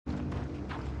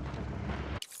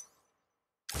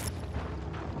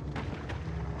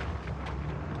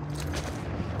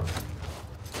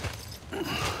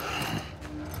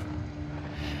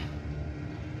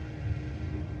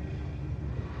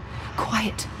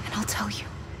quiet, and I'll tell you.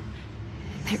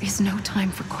 There is no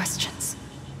time for questions.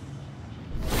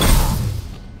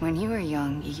 When you were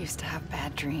young, you used to have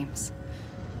bad dreams.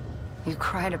 You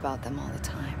cried about them all the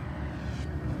time.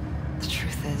 The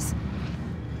truth is,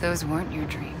 those weren't your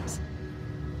dreams.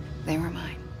 They were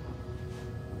mine.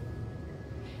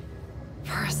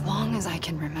 For as long as I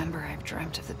can remember, I've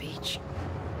dreamt of the beach.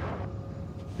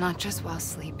 Not just while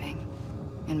sleeping,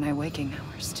 in my waking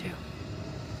hours too.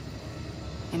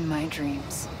 In my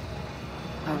dreams,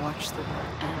 I watched the world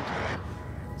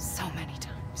end so many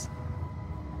times.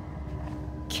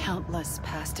 Countless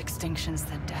past extinctions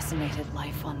that decimated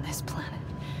life on this planet.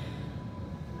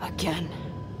 Again,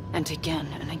 and again,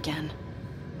 and again.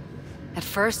 At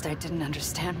first, I didn't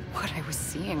understand what I was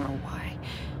seeing or why.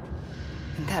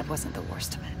 And that wasn't the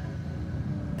worst of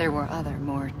it. There were other,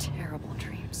 more terrible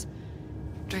dreams.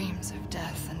 Dreams of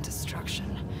death and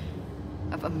destruction.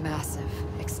 Of a massive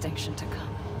extinction to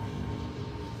come.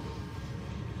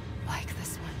 Like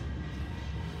this one.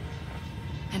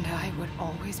 And I would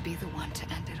always be the one to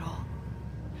end it all.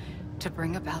 To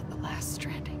bring about the last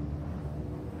stranding.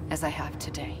 As I have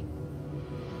today.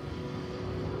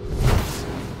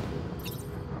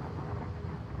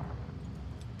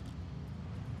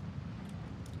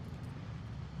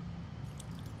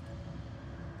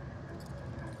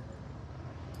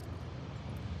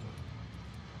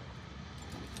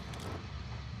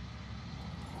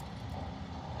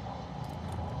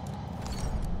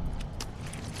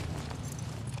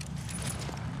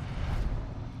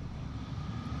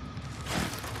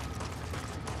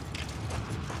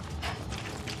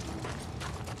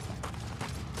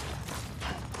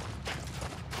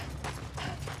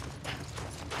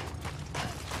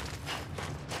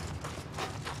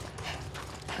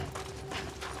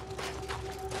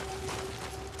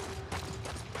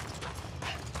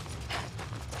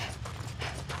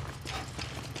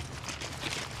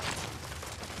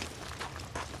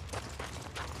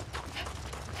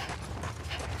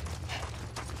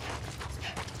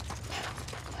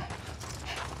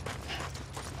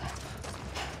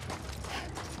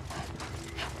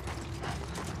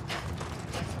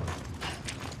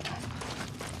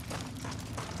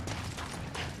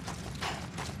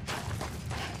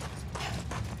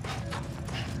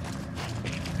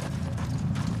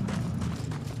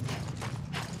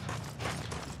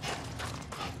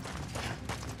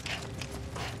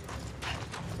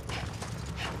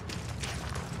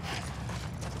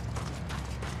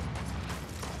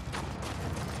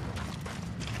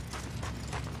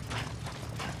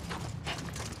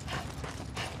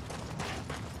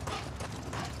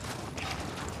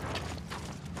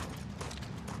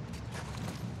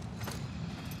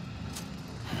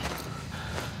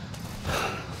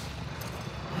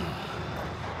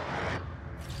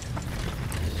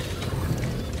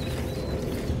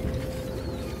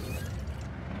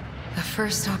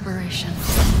 First operation,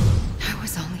 I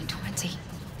was only 20.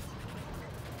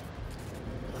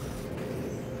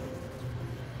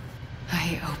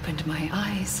 I opened my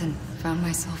eyes and found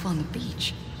myself on the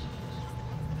beach.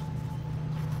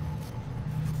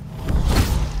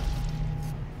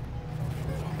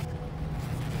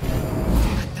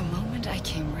 But the moment I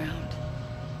came round,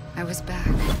 I was back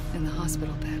in the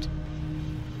hospital bed.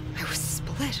 I was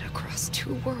split across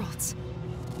two worlds.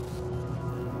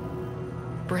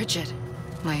 Bridget,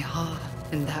 my Ha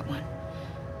in that one.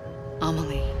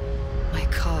 Amelie, my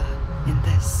Ka in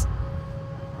this.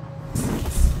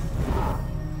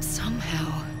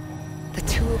 Somehow, the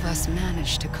two of us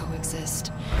managed to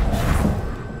coexist.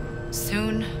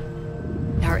 Soon,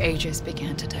 our ages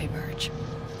began to diverge.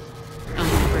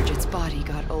 Bridget's body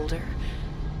got older,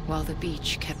 while the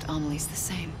beach kept Amelie's the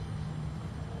same.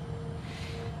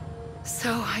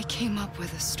 So I came up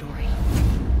with a story.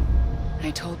 I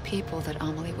told people that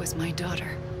Amelie was my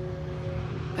daughter.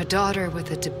 A daughter with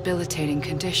a debilitating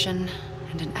condition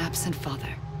and an absent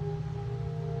father.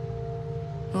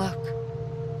 Look.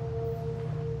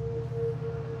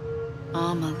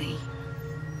 Amelie.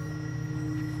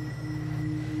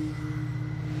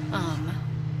 Âme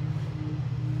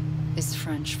is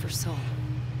French for soul.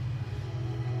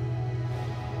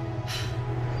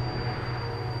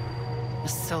 A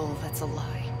soul that's a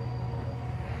lie.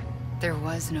 There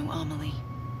was no Amelie.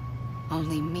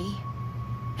 Only me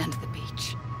and the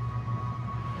beach.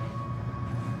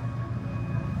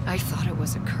 I thought it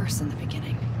was a curse in the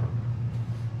beginning.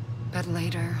 But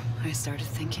later, I started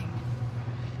thinking,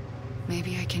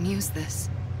 maybe I can use this.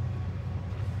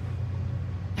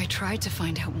 I tried to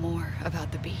find out more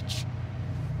about the beach.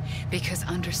 Because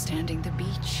understanding the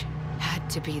beach had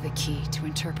to be the key to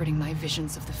interpreting my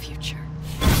visions of the future.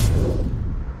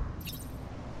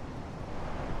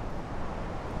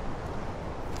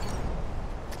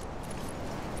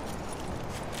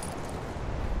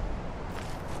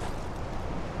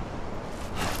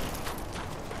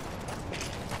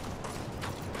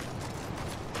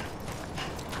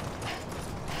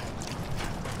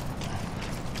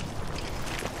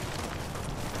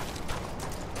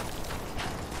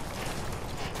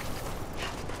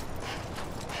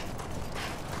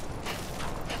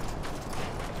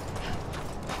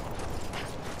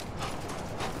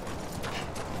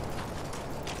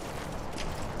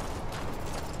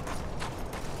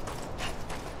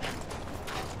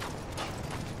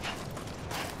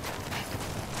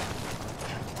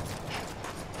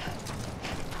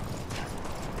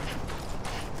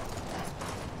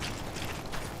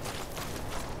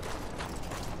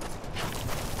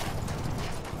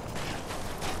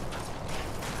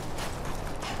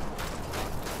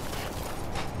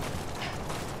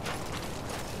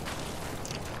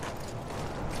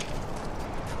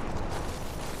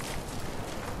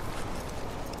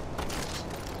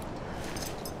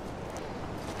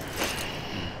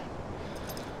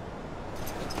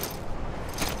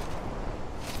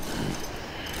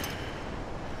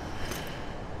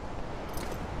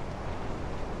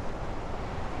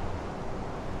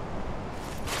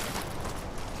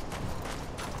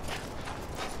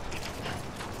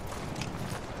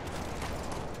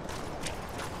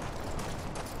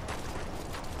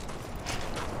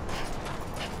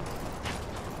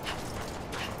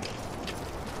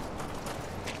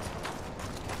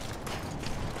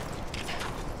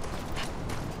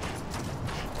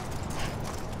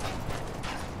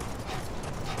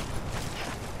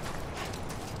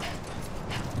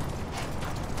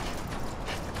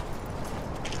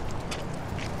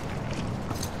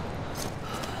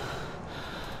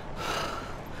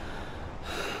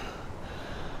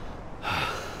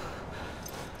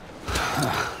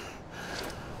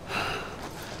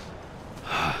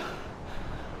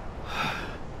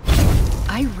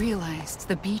 I realized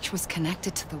the beach was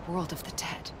connected to the world of the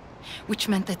dead, which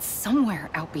meant that somewhere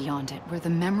out beyond it were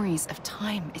the memories of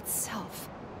time itself,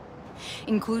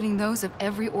 including those of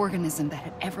every organism that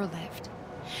had ever lived.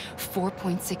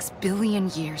 4.6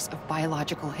 billion years of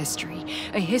biological history,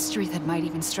 a history that might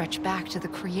even stretch back to the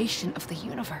creation of the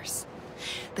universe.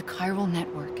 The chiral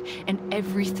network and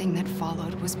everything that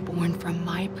followed was born from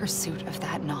my pursuit of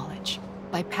that knowledge.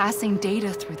 By passing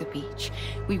data through the beach,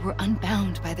 we were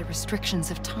unbound by the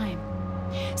restrictions of time.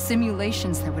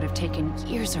 Simulations that would have taken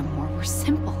years or more were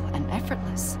simple and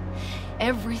effortless.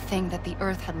 Everything that the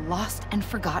Earth had lost and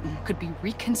forgotten could be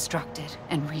reconstructed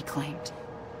and reclaimed.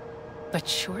 But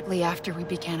shortly after we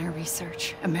began our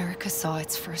research, America saw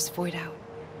its first void out.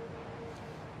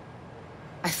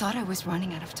 I thought I was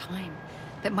running out of time,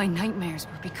 that my nightmares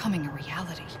were becoming a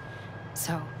reality.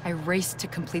 So I raced to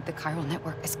complete the chiral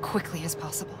network as quickly as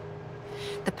possible.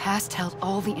 The past held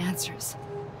all the answers.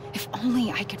 If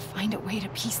only I could find a way to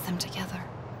piece them together.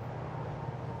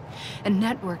 A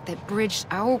network that bridged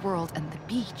our world and the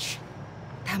beach.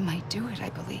 That might do it, I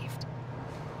believed.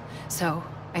 So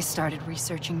I started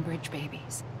researching bridge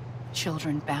babies,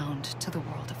 children bound to the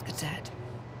world of the dead.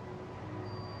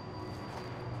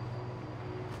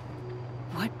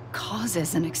 What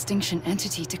causes an extinction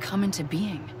entity to come into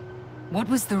being? What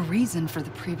was the reason for the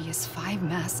previous 5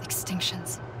 mass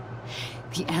extinctions?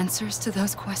 The answers to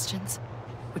those questions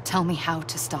would tell me how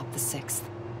to stop the 6th.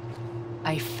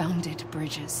 I founded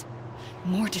bridges,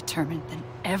 more determined than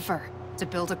ever to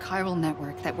build a chiral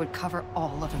network that would cover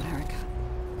all of America.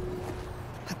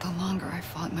 But the longer I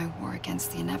fought my war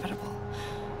against the inevitable,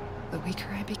 the weaker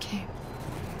I became.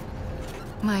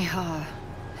 My Ha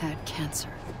had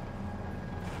cancer.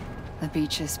 The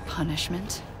beach's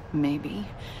punishment, maybe,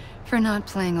 for not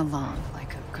playing along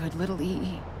like a good little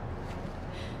EE.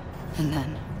 And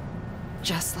then,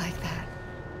 just like that,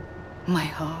 my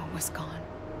Ha was gone.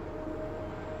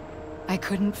 I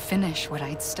couldn't finish what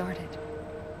I'd started.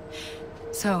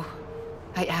 So,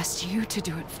 I asked you to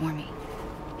do it for me,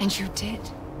 and you did.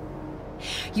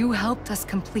 You helped us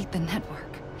complete the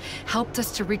network, helped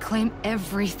us to reclaim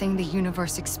everything the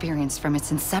universe experienced from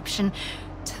its inception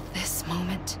to this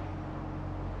moment.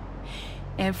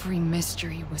 Every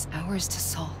mystery was ours to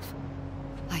solve,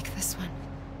 like this one.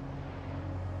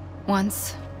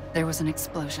 Once, there was an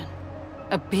explosion.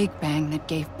 A big bang that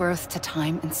gave birth to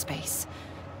time and space.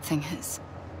 Thing is,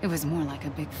 it was more like a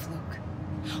big fluke.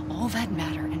 All that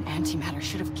matter and antimatter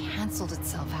should have canceled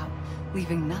itself out,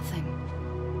 leaving nothing.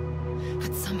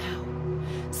 But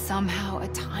somehow a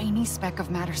tiny speck of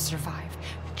matter survived.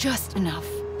 Just enough.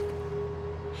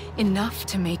 Enough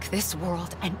to make this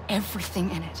world and everything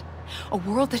in it. A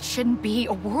world that shouldn't be,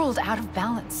 a world out of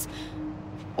balance.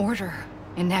 Order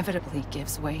inevitably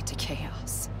gives way to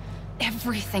chaos.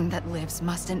 Everything that lives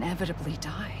must inevitably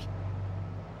die.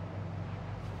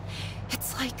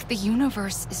 It's like the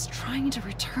universe is trying to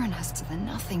return us to the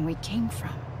nothing we came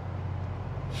from.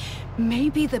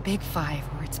 Maybe the Big Five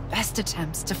were its best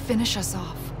attempts to finish us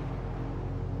off.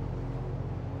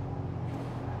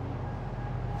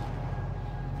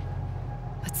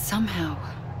 But somehow,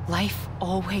 life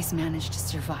always managed to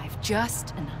survive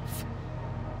just enough.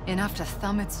 Enough to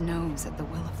thumb its nose at the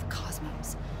will of the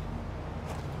cosmos.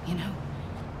 You know,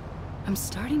 I'm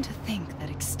starting to think that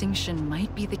extinction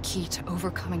might be the key to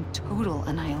overcoming total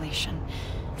annihilation.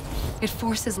 It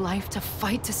forces life to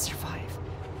fight to survive,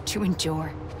 to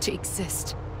endure, to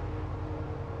exist.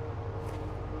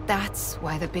 That's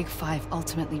why the Big Five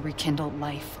ultimately rekindled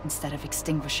life instead of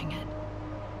extinguishing it.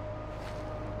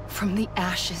 From the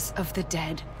ashes of the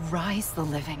dead rise the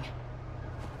living.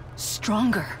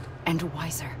 Stronger and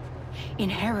wiser.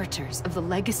 Inheritors of the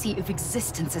legacy of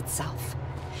existence itself.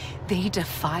 They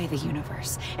defy the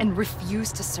universe and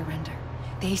refuse to surrender.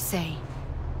 They say,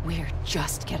 we're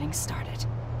just getting started.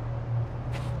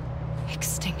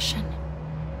 Extinction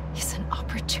is an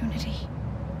opportunity.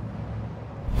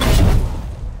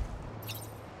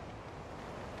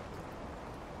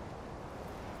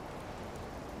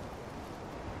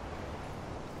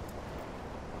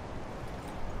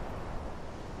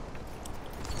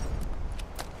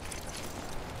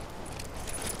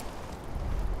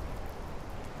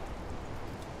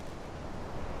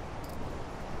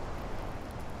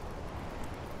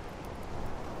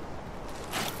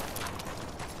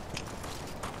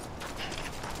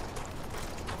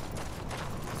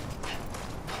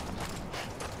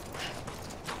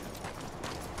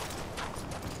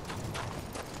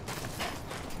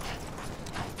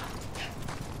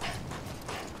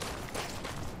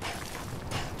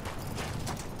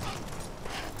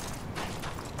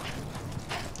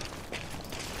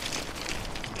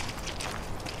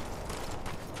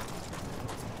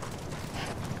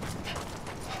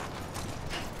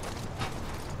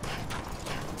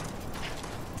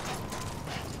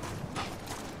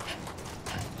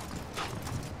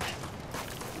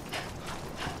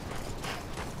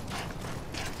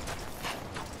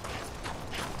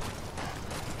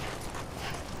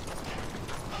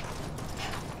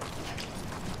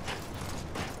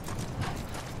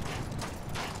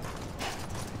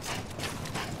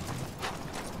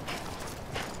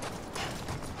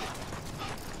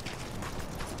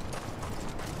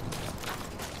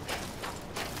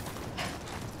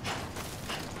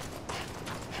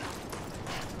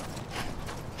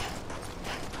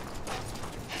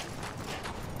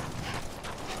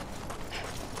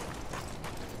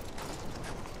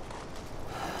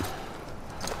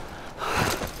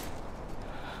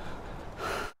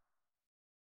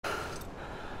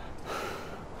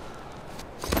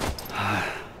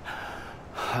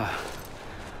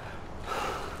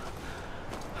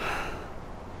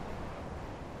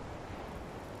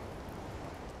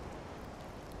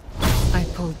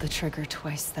 the trigger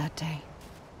twice that day.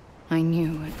 I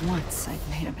knew at once I'd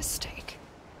made a mistake.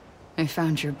 I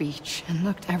found your beach and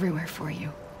looked everywhere for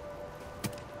you.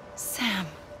 Sam.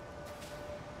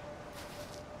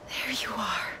 There you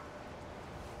are.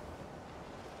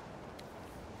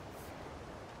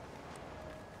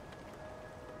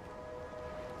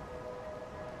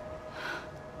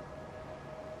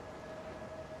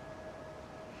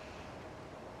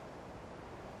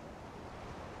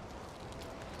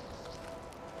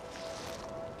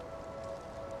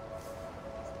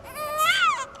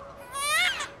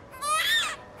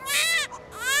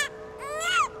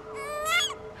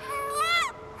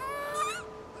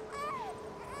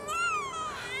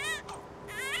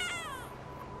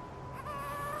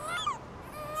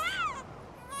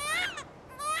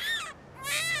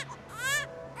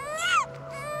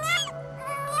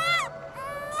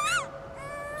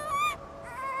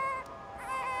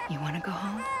 You want to go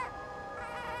home?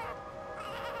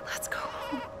 Let's go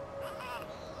home.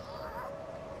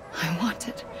 I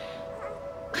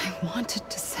wanted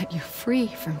to set you free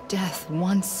from death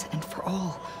once and for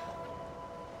all.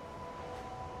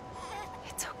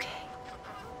 It's okay.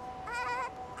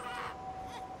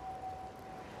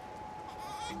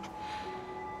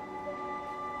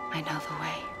 I know the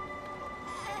way.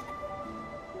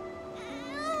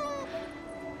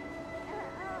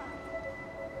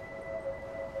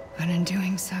 But in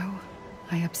doing so,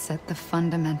 I upset the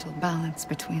fundamental balance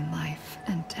between life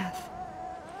and death.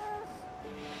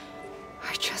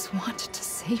 I just wanted to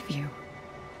save you.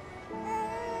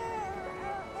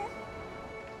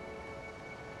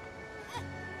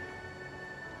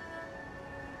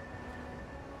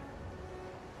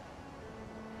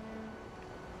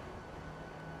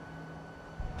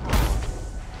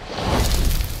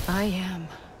 I am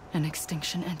an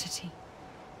extinction entity.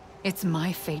 It's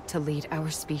my fate to lead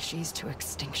our species to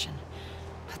extinction.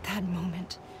 But that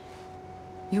moment,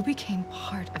 you became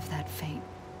part of that fate.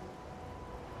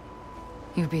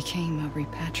 You became a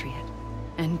repatriate,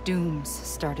 and dooms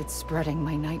started spreading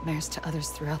my nightmares to others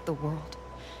throughout the world.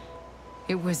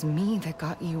 It was me that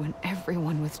got you and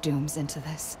everyone with dooms into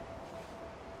this.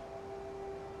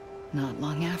 Not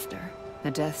long after,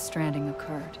 the Death Stranding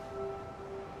occurred.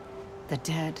 The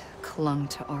dead clung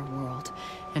to our world,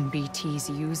 and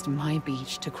BTs used my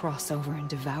beach to cross over and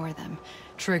devour them,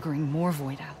 triggering more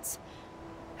void-outs.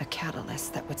 A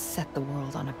catalyst that would set the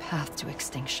world on a path to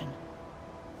extinction.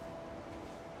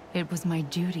 It was my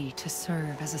duty to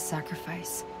serve as a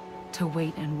sacrifice, to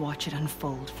wait and watch it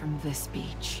unfold from this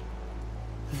beach.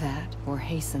 That, or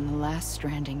hasten the last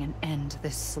stranding and end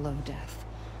this slow death.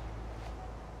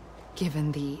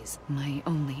 Given these, my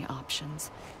only options,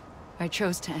 I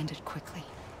chose to end it quickly.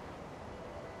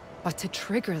 But to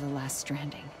trigger the last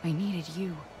stranding, I needed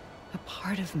you, a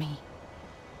part of me.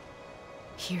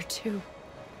 Here too.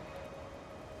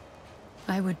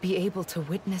 I would be able to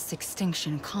witness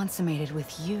extinction consummated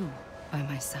with you by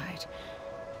my side.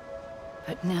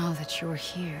 But now that you're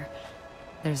here,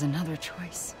 there's another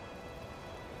choice.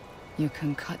 You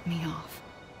can cut me off.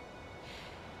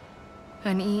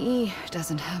 An EE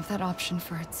doesn't have that option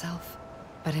for itself,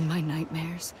 but in my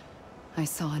nightmares, I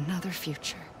saw another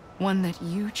future, one that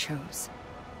you chose.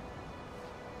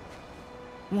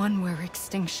 One where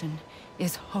extinction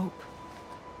is hope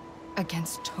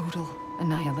against total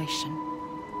annihilation.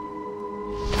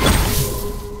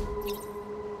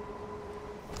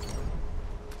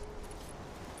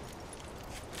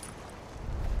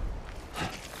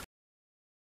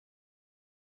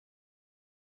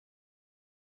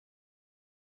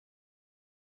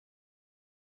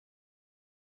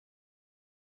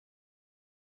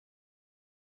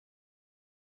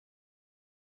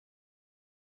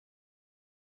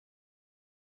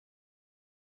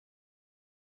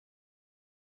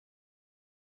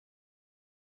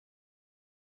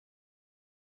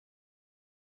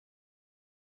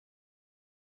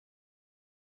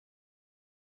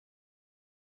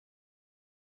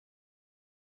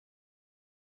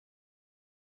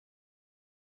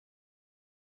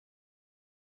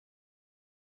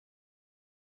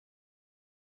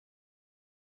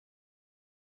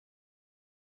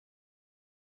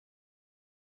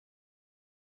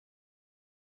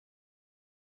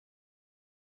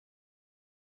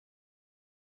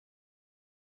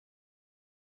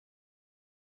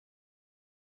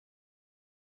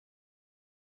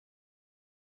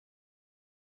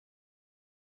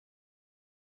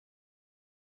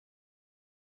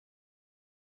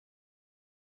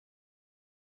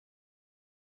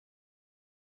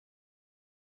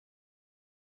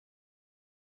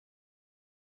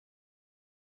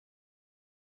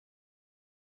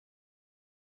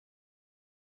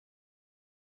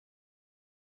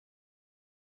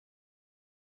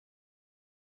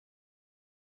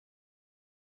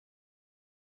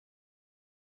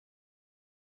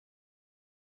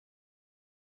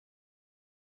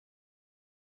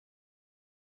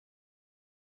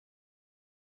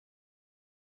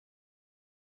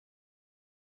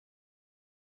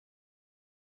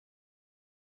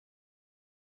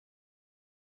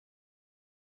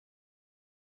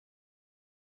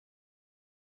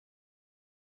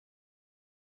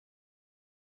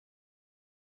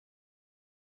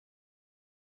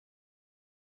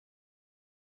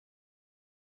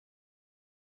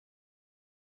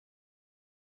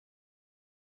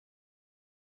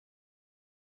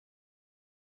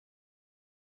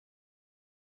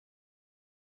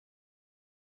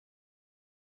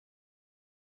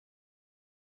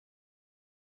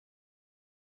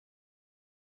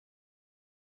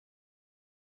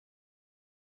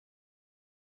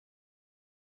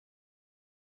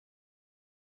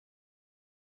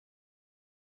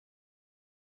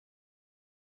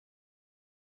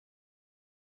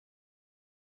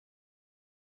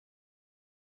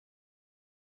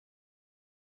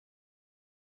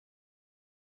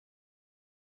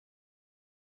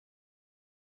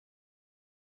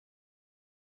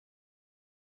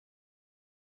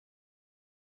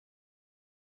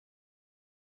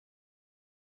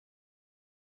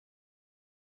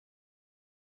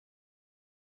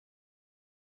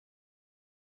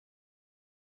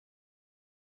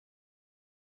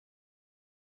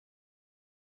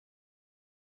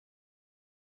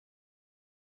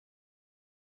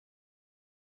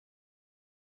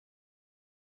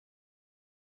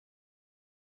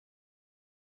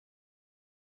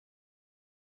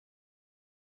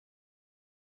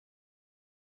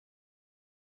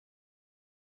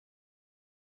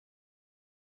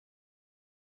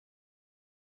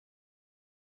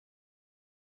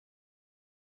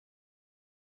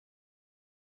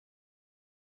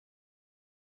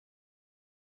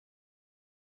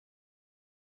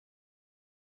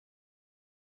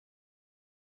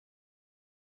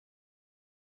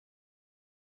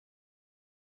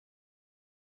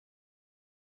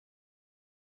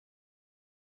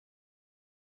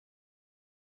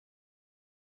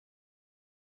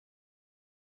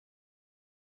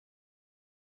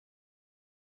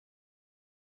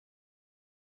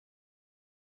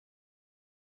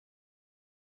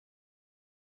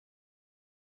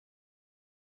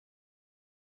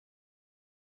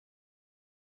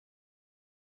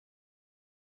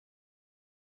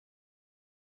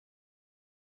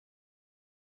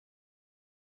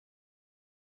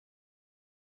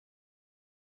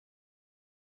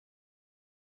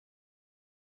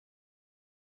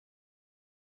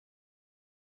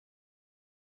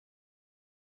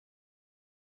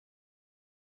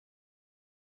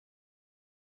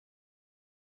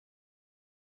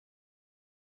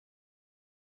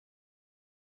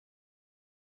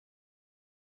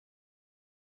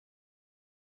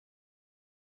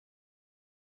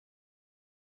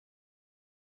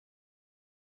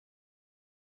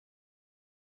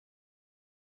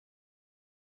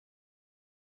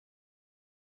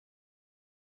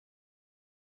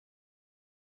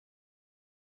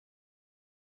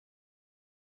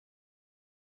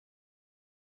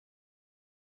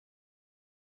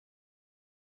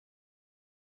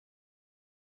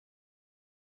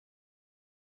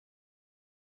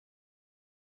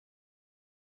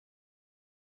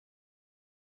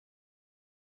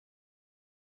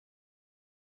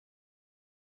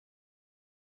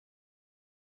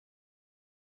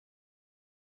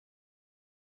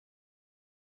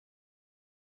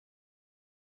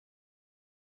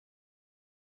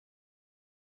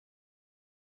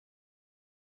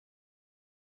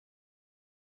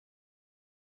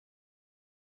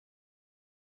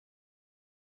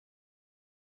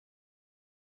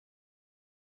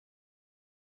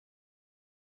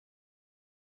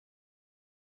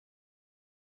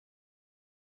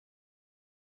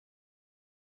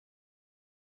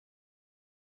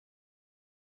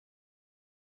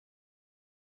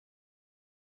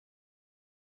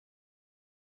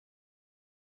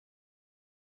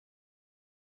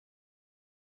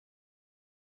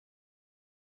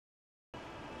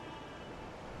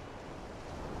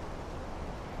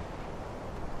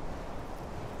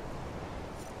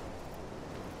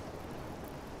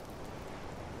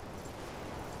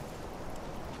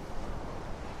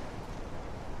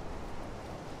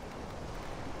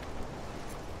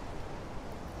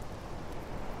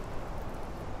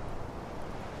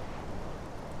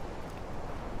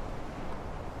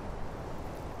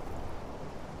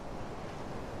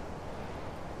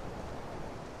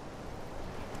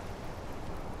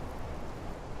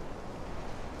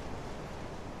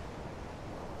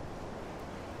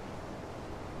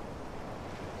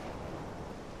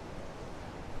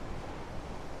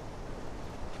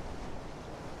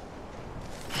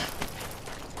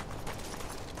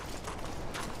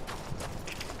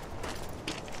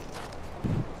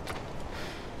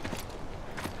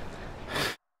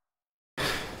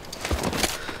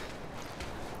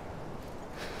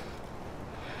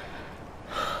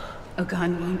 A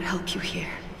gun won't help you here.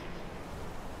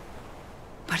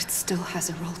 But it still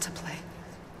has a role to play.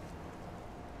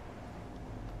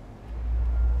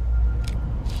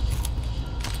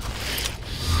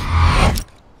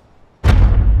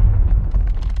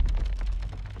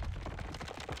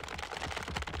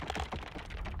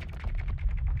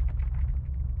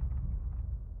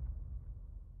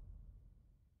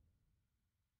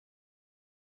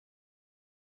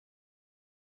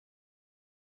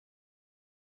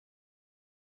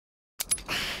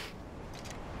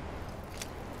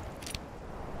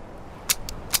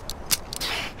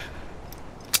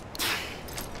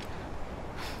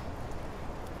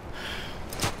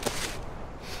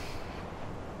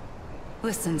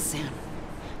 Listen, Sam.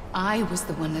 I was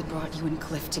the one that brought you and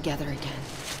Cliff together again.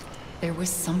 There was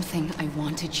something I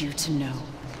wanted you to know.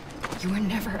 You were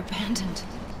never abandoned.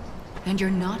 And you're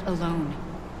not alone.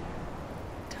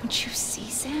 Don't you see,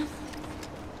 Sam?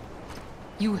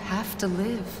 You have to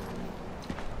live.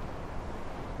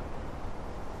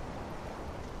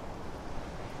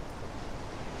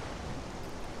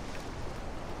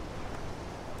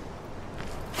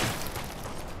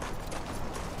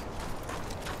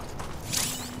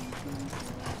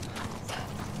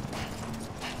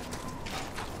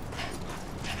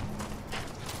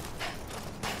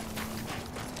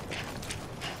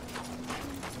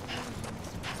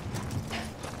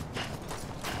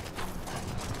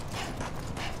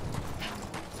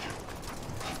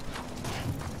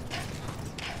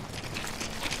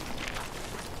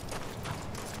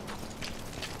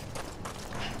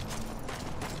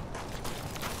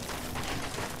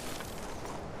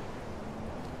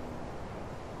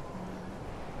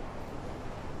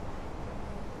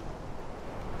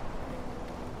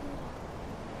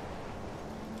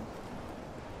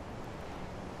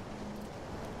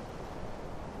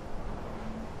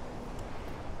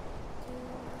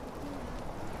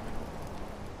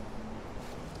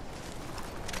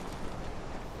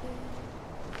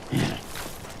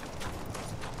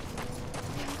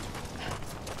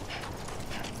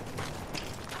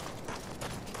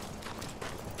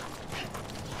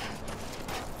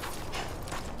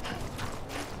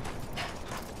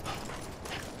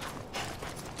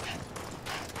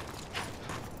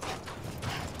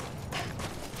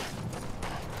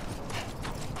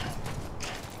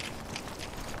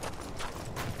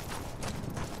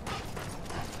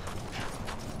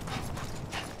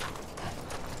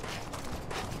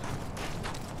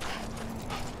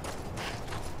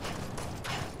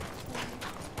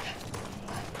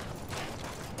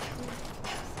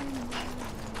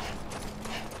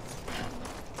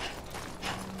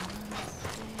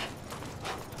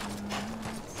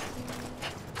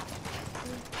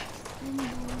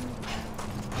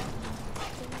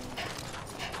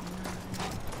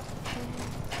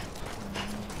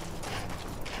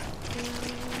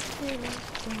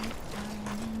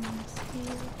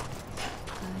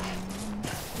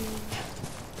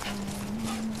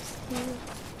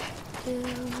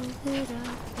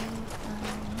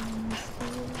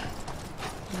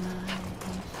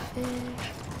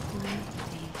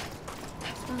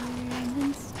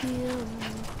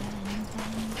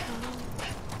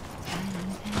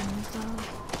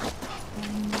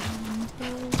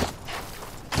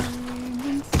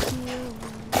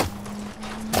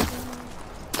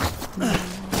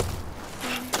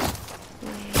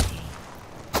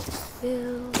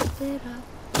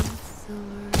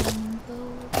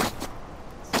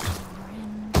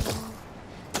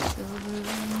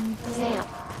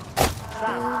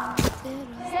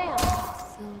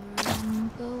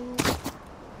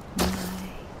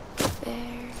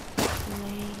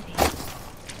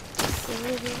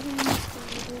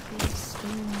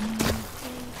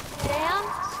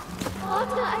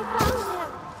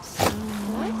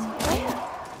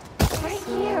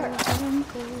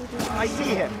 I see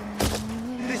him.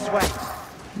 This way.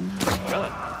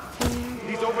 Villain.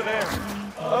 He's over there.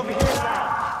 Over here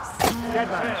now. Dead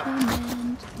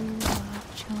man.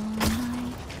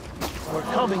 We're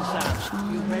coming,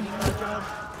 Sam. You ready for the job?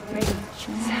 Ready.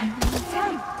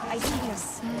 Sam, I see him.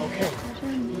 Okay.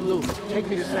 Lou, take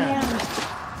me to Sam.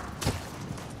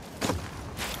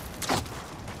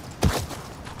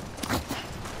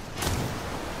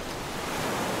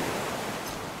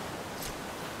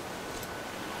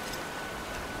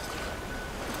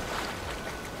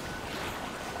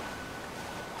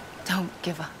 Don't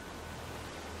give up.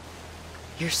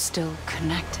 You're still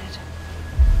connected.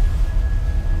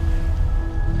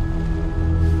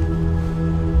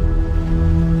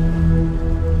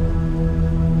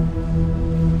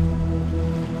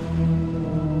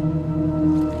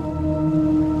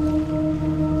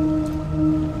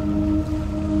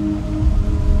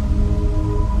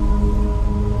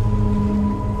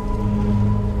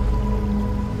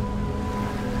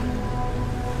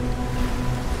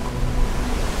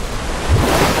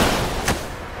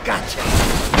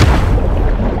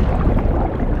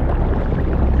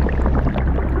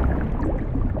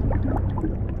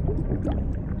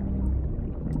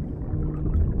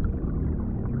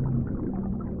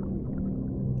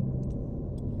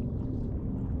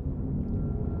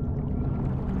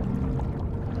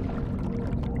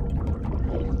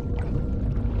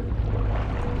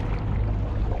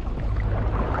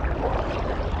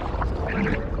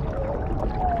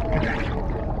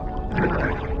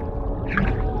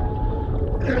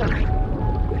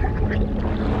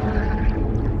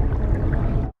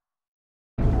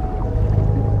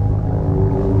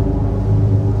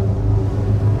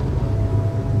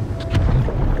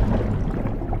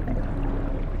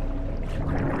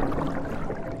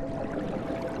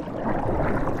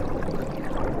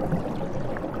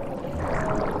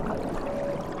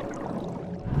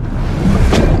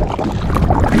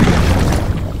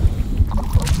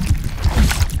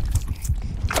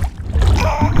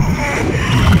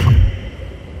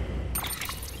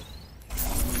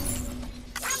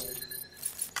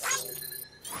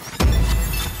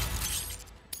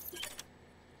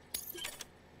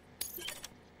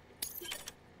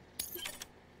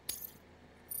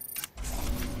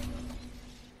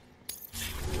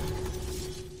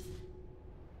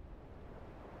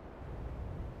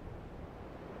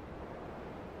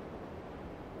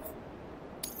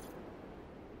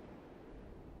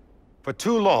 For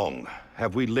too long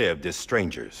have we lived as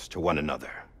strangers to one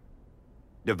another,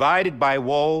 divided by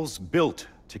walls built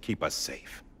to keep us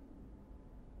safe.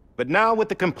 But now, with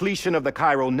the completion of the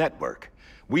chiral network,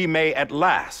 we may at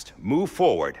last move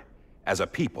forward as a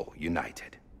people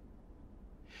united.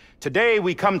 Today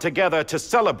we come together to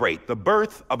celebrate the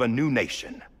birth of a new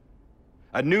nation.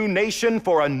 A new nation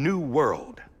for a new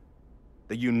world.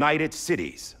 The United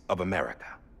Cities of America.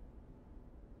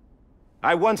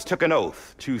 I once took an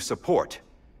oath to support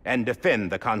and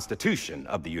defend the Constitution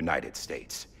of the United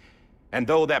States. And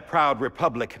though that proud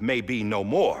republic may be no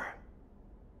more,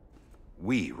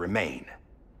 we remain.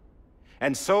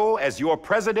 And so, as your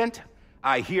president,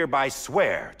 I hereby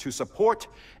swear to support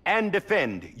and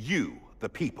defend you, the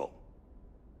people.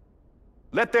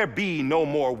 Let there be no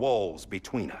more walls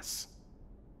between us,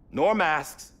 nor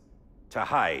masks to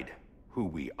hide who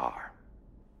we are.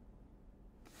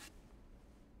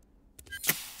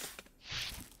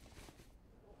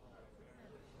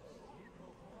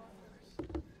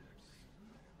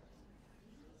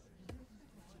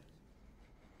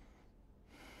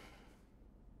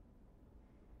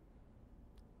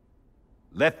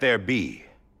 Let there be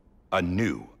a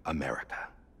new America.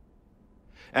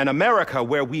 An America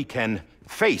where we can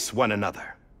face one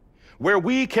another, where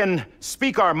we can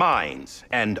speak our minds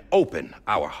and open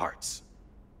our hearts.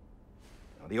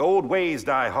 The old ways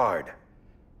die hard,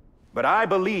 but I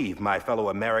believe, my fellow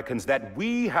Americans, that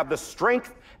we have the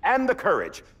strength and the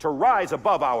courage to rise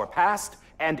above our past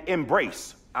and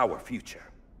embrace our future.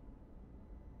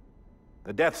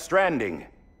 The Death Stranding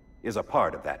is a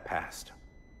part of that past.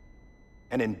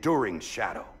 An enduring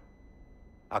shadow,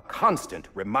 a constant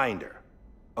reminder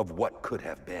of what could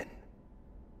have been.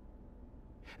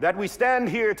 That we stand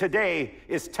here today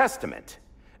is testament,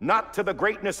 not to the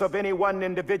greatness of any one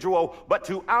individual, but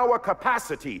to our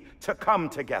capacity to come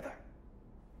together,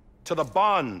 to the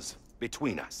bonds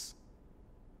between us,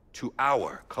 to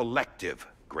our collective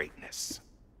greatness.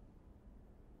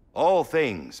 All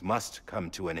things must come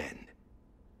to an end,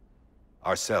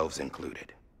 ourselves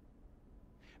included.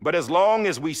 But as long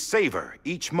as we savor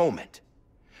each moment,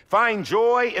 find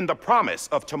joy in the promise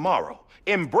of tomorrow,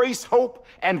 embrace hope,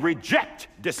 and reject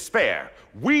despair,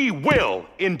 we will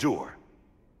endure.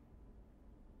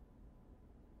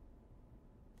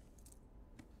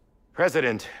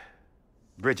 President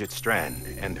Bridget Strand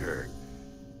and her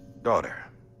daughter,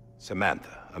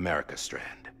 Samantha America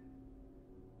Strand,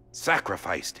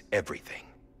 sacrificed everything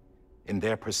in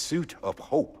their pursuit of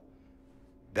hope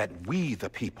that we,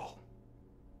 the people,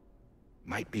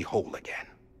 might be whole again.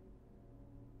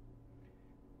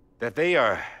 That they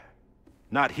are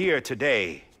not here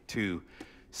today to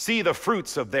see the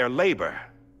fruits of their labor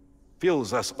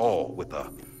fills us all with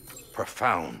a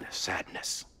profound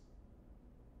sadness.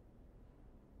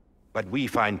 But we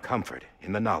find comfort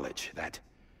in the knowledge that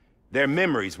their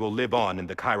memories will live on in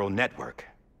the chiral network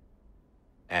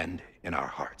and in our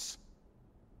hearts.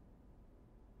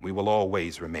 We will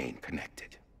always remain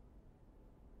connected.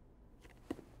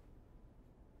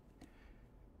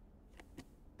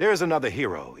 There is another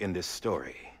hero in this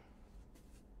story.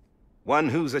 One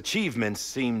whose achievements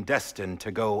seem destined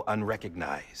to go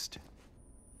unrecognized.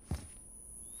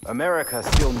 America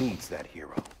still needs that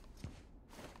hero.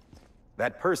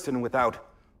 That person without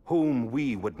whom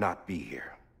we would not be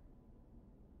here.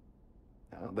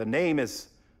 Now, the name is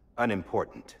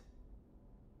unimportant,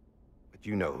 but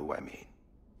you know who I mean.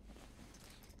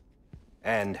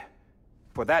 And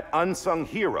for that unsung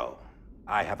hero,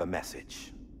 I have a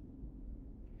message.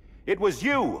 It was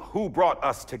you who brought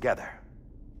us together.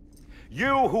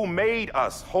 You who made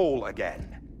us whole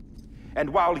again. And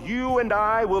while you and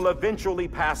I will eventually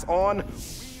pass on,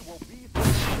 we will be...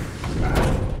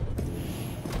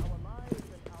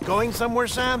 Going somewhere,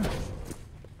 Sam?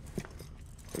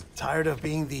 Tired of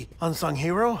being the unsung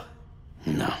hero?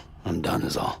 No, I'm done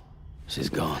is all. She's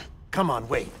gone. Come on,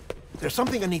 wait. There's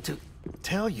something I need to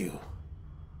tell you.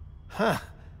 Huh.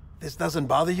 This doesn't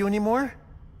bother you anymore?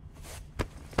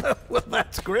 Well,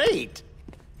 that's great.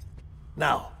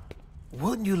 Now,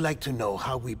 wouldn't you like to know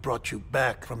how we brought you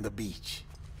back from the beach?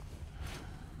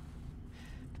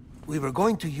 We were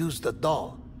going to use the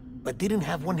doll, but didn't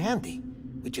have one handy,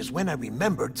 which is when I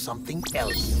remembered something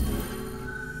else.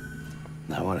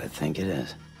 Not what I think it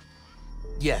is.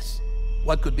 Yes.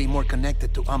 What could be more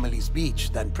connected to Amelie's beach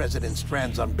than President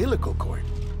Strand's umbilical cord?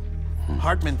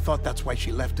 Hardman thought that's why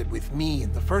she left it with me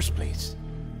in the first place.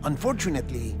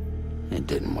 Unfortunately... It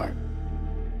didn't work.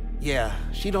 Yeah,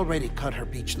 she'd already cut her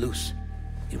beach loose.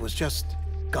 It was just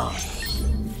gone.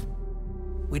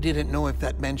 We didn't know if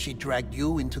that meant she dragged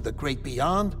you into the great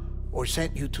beyond or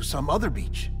sent you to some other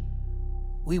beach.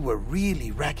 We were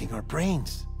really racking our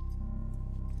brains.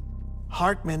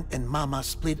 Hartman and Mama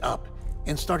split up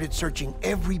and started searching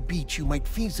every beach you might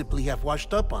feasibly have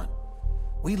washed up on.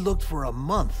 We looked for a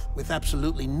month with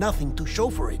absolutely nothing to show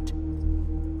for it.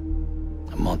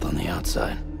 A month on the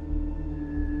outside.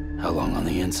 How long on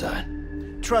the inside?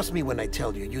 Trust me when I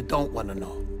tell you, you don't want to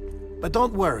know. But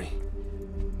don't worry.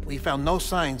 We found no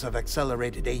signs of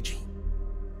accelerated aging.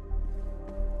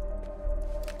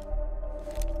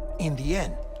 In the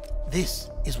end, this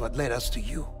is what led us to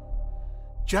you.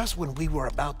 Just when we were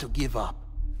about to give up,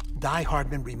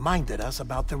 DIE-HARDMAN reminded us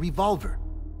about the revolver.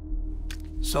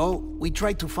 So, we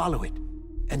tried to follow it,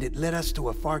 and it led us to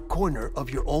a far corner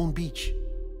of your own beach.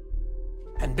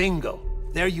 And bingo,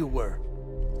 there you were.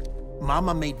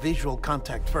 Mama made visual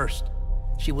contact first.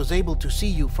 She was able to see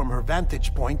you from her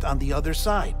vantage point on the other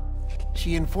side.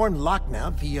 She informed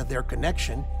Lochna via their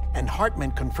connection, and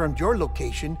Hartman confirmed your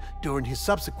location during his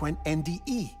subsequent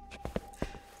NDE.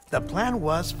 The plan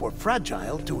was for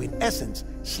Fragile to, in essence,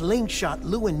 slingshot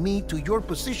Lou and me to your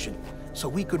position, so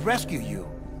we could rescue you.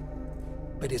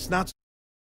 But it's not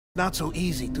so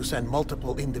easy to send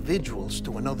multiple individuals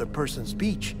to another person's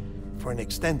beach for an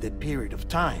extended period of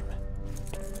time.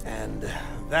 And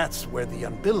that's where the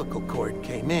umbilical cord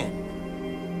came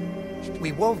in.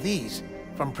 We wove these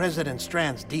from President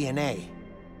Strand's DNA.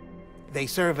 They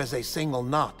serve as a single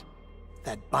knot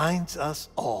that binds us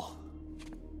all.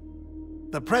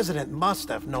 The President must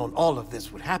have known all of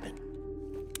this would happen.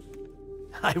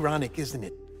 Ironic, isn't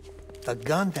it? The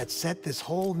gun that set this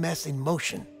whole mess in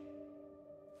motion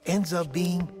ends up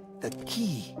being the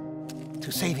key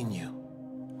to saving you.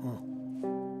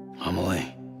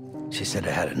 Amelie, she said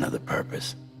it had another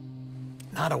purpose.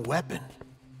 Not a weapon,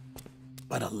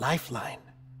 but a lifeline.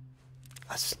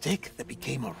 A stick that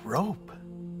became a rope.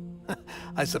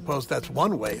 I suppose that's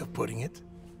one way of putting it.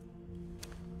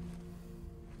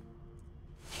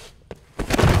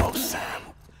 Oh, Sam.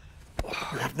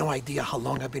 You have no idea how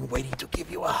long I've been waiting to give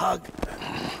you a hug.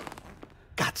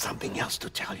 Got something else to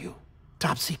tell you.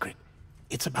 Top secret.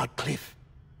 It's about Cliff.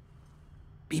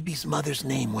 BB's mother's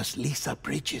name was Lisa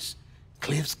Bridges,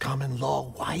 Cliff's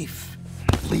common-law wife.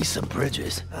 Lisa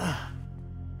Bridges?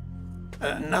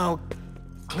 Now,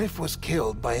 Cliff was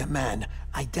killed by a man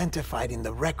identified in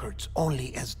the records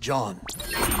only as John.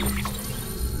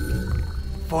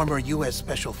 Former U.S.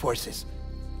 Special Forces.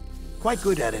 Quite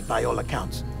good at it by all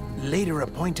accounts. Later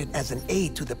appointed as an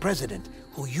aide to the president,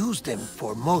 who used him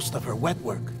for most of her wet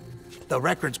work. The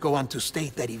records go on to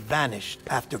state that he vanished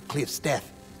after Cliff's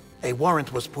death. A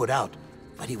warrant was put out,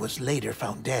 but he was later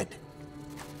found dead.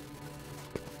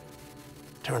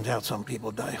 Turns out some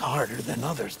people die harder than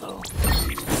others, though.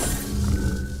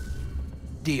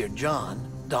 Dear John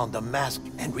donned a mask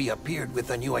and reappeared with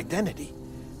a new identity.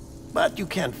 But you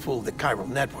can't fool the chiral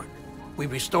network. We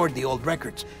restored the old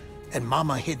records, and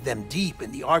Mama hid them deep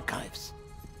in the archives.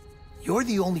 You're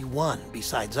the only one,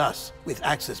 besides us, with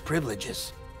access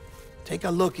privileges. Take a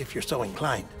look if you're so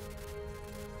inclined.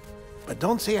 But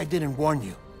don't say I didn't warn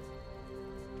you.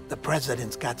 The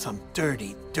President's got some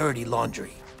dirty, dirty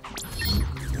laundry.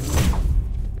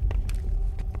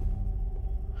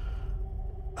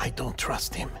 I don't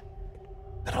trust him,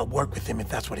 but I'll work with him if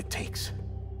that's what it takes.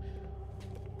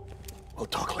 We'll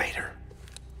talk later.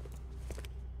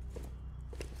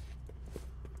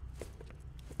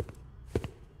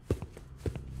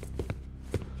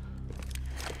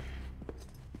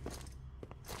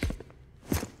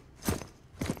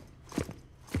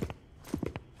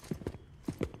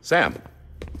 Sam.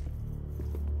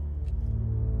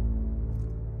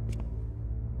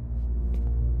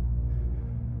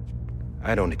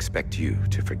 I don't expect you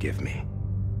to forgive me.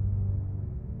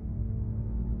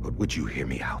 But would you hear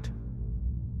me out?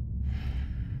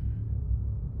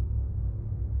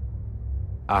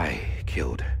 I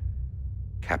killed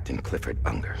Captain Clifford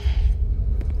Unger.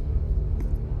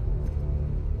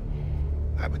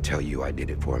 I would tell you I did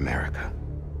it for America.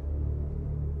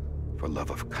 For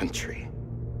love of country.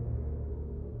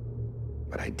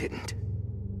 But I didn't.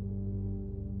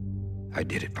 I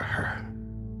did it for her.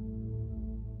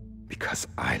 Because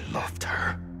I loved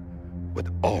her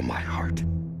with all my heart.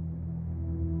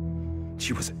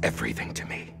 She was everything to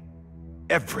me.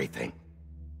 Everything.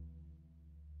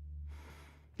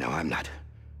 Now, I'm not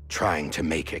trying to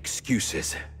make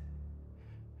excuses.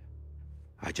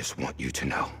 I just want you to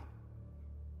know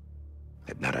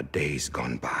that not a day's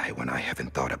gone by when I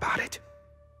haven't thought about it.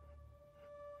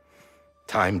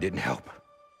 Time didn't help.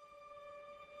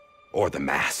 Or the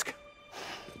mask.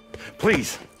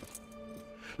 Please,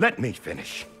 let me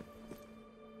finish.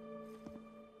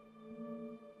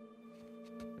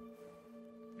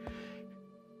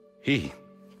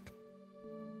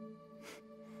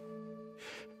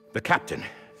 The captain,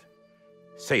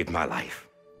 saved my life.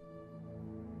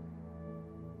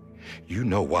 You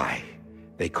know why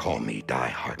they call me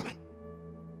DIE-HARDMAN?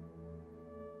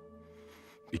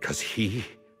 Because he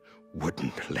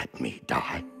wouldn't let me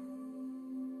die.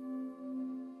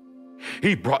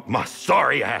 He brought my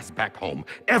sorry ass back home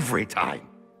every time.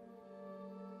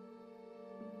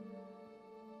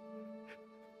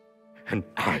 And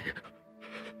I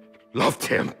loved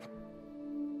him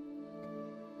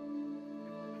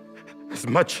as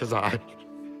much as I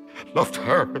loved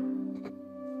her.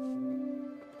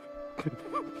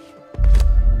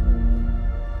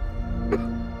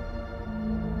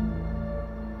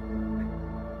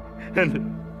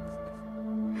 And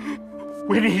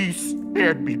when he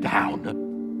stared me down,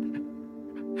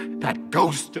 that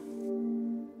ghost,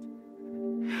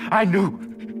 I knew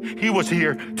he was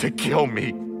here to kill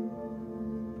me,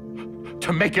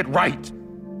 to make it right.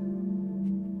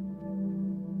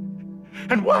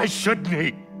 And why shouldn't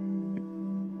he?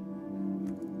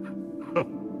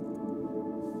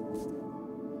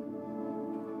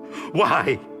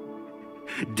 Why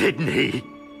didn't he?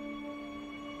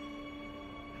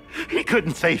 He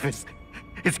couldn't save his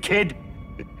kid,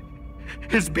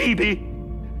 his baby.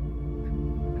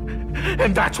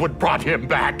 And that's what brought him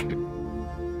back.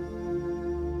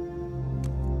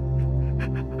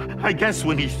 I guess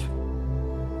when he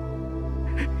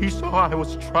saw I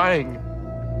was trying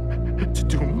to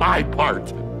do my part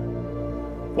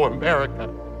for America,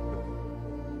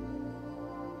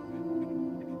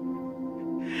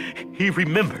 he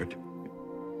remembered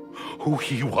who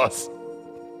he was.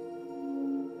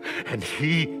 And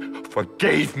he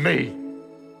forgave me.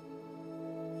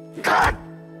 God!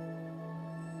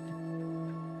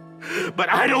 But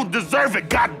I don't deserve it,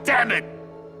 God damn it!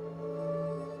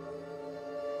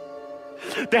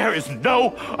 There is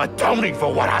no atoning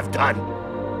for what I've done.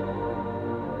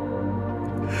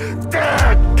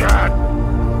 God!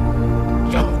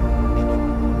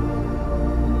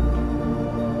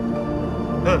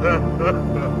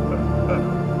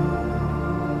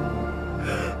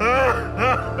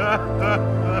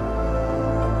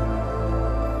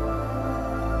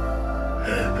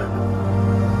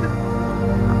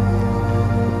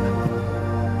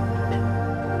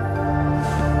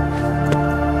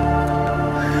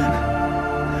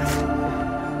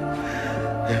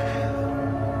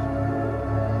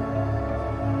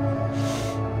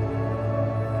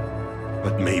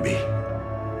 But maybe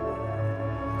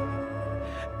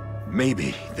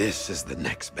this is the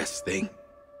next best thing.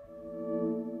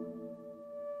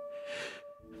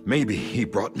 Maybe he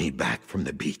brought me back from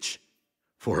the beach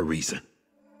for a reason.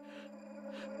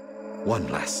 One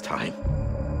last time.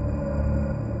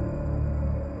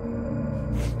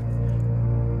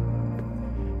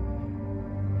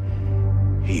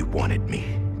 He wanted me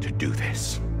to do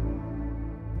this.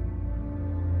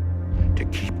 To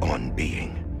keep on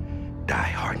being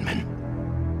DIE-HARDMAN.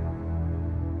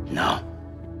 No,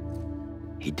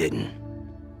 he didn't.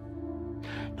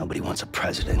 Nobody wants a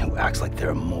president who acts like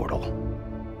they're immortal.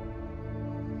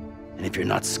 And if you're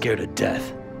not scared of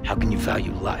death, how can you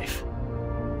value life?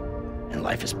 And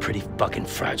life is pretty fucking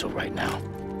fragile right now.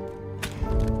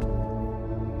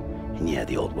 And yeah,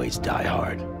 the old ways die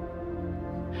hard.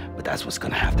 But that's what's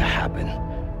gonna have to happen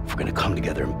if we're gonna come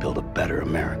together and build a better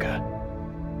America.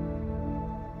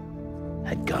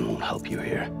 That gun won't help you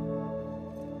here.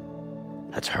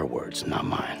 That's her words, not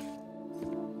mine.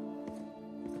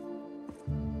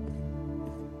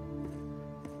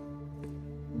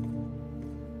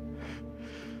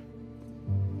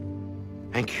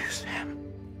 Thank you, Sam.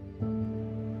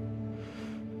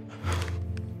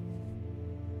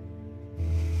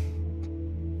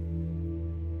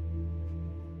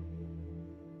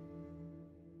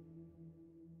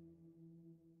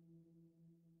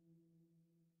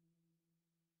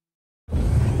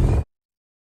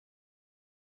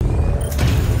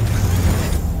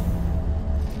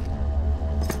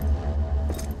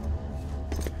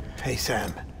 Hey,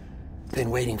 Sam. Been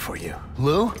waiting for you.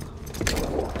 Lou?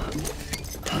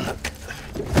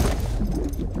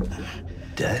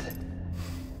 Dead?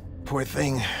 Poor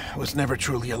thing was never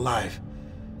truly alive.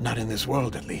 Not in this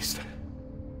world, at least.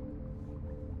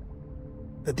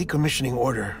 The decommissioning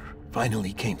order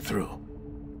finally came through.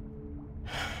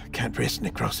 Can't risk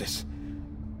necrosis.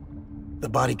 The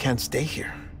body can't stay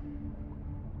here.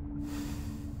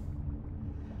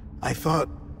 I thought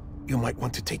you might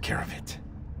want to take care of it.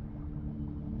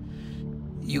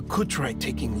 You could try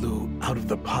taking Lou out of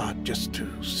the pod just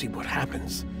to see what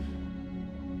happens.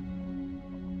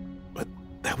 But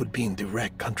that would be in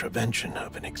direct contravention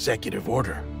of an executive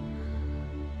order.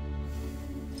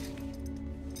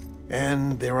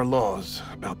 And there are laws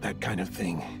about that kind of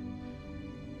thing.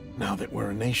 now that we're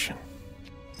a nation.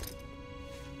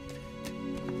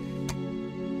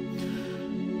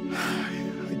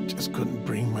 I just couldn't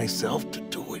bring myself to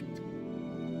do it.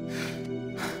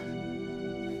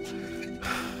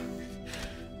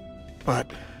 But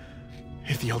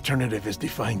if the alternative is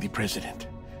defying the president,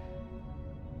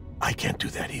 I can't do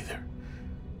that either.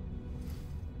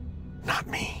 Not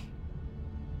me.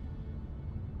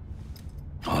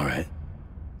 All right.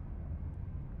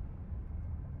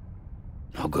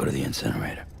 I'll go to the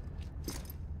incinerator.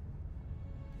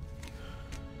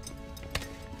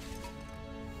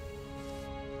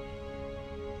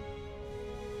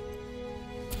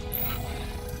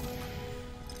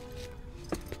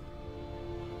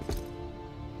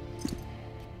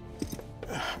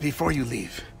 Before you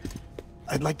leave,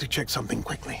 I'd like to check something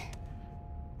quickly.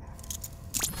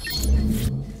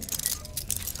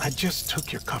 I just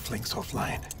took your cufflinks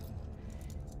offline.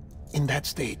 In that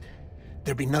state,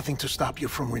 there'd be nothing to stop you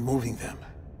from removing them.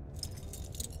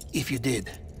 If you did,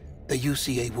 the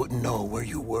UCA wouldn't know where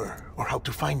you were or how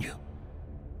to find you.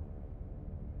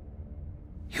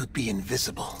 You'd be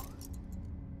invisible.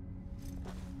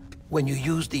 When you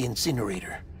use the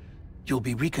incinerator, you'll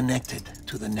be reconnected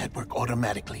to the network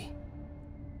automatically.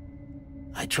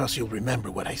 I trust you'll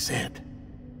remember what I said.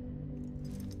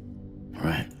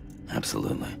 Right,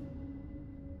 absolutely.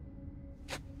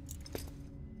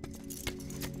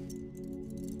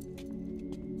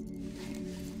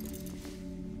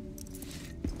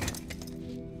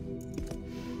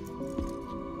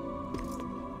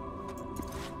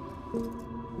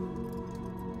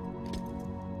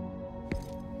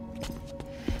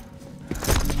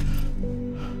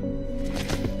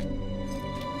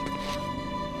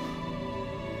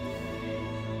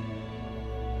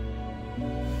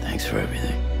 Thanks for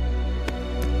everything.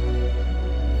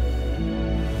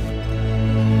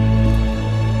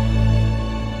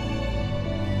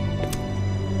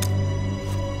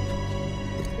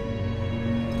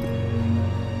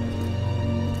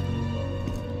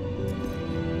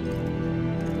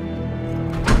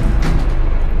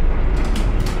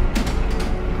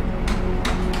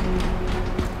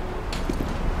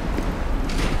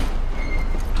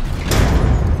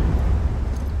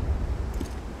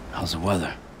 How's the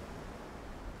weather?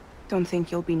 Don't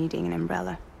think you'll be needing an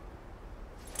umbrella.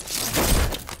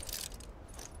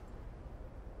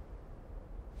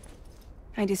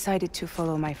 I decided to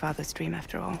follow my father's dream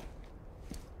after all.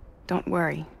 Don't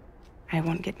worry, I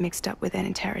won't get mixed up with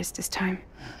any terrorists this time.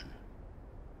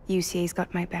 UCA's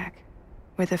got my back.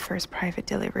 We're the first private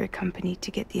delivery company to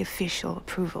get the official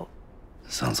approval.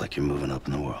 Sounds like you're moving up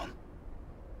in the world.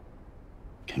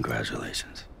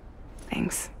 Congratulations.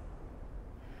 Thanks.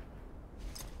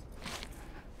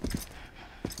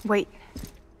 Wait,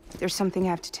 there's something I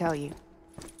have to tell you.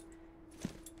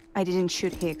 I didn't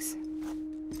shoot Higgs.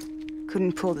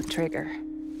 Couldn't pull the trigger.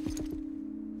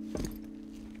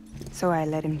 So I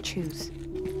let him choose.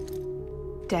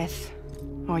 Death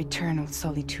or eternal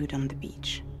solitude on the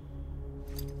beach.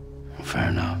 Fair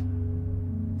enough.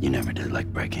 You never did like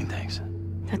breaking things.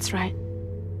 That's right.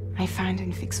 I find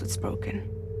and fix what's broken.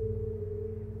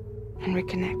 And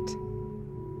reconnect.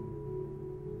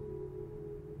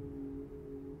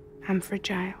 I'm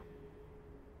fragile.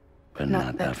 But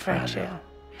not that fragile.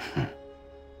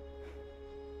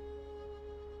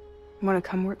 Wanna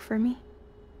come work for me?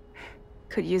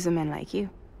 Could use a man like you.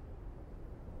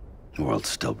 The world's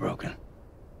still broken.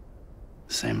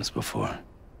 Same as before.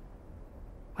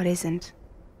 What isn't?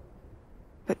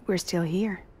 But we're still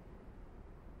here.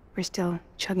 We're still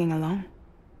chugging along.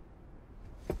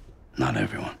 Not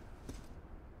everyone.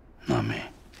 Not me.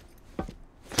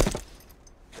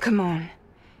 Come on.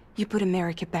 You put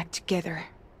America back together,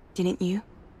 didn't you?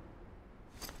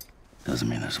 Doesn't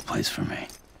mean there's a place for me.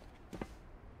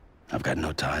 I've got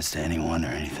no ties to anyone or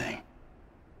anything.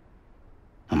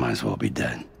 I might as well be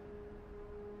dead.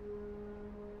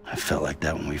 I felt like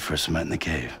that when we first met in the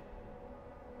cave.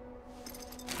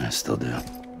 I still do.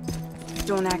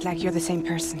 Don't act like you're the same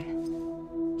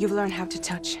person. You've learned how to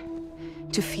touch,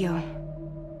 to feel.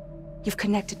 You've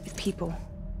connected with people.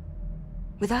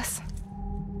 With us.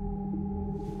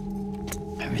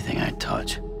 Everything I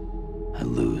touch, I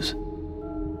lose.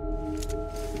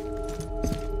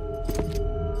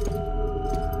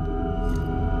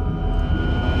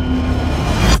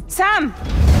 Sam!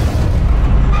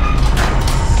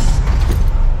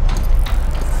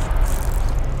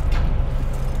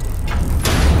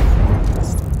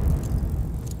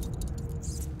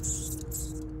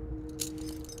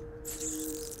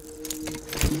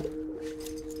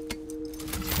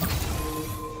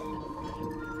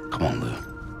 Come on,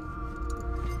 Lou.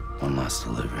 One last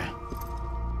delivery.